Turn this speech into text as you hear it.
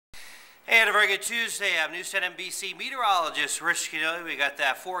And a very good Tuesday. I'm News10NBC Meteorologist Rich Caniglia. We got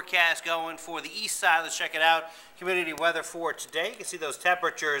that forecast going for the east side. Let's check it out. Community weather for today. You can see those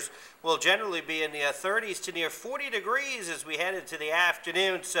temperatures will generally be in the 30s to near 40 degrees as we head into the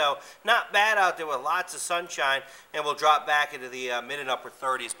afternoon. So not bad out there with lots of sunshine, and we'll drop back into the mid and upper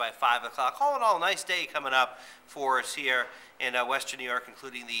 30s by 5 o'clock. All in all, nice day coming up for us here in western New York,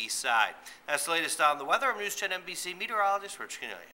 including the east side. That's the latest on the weather. I'm News10NBC Meteorologist Rich Caniglia.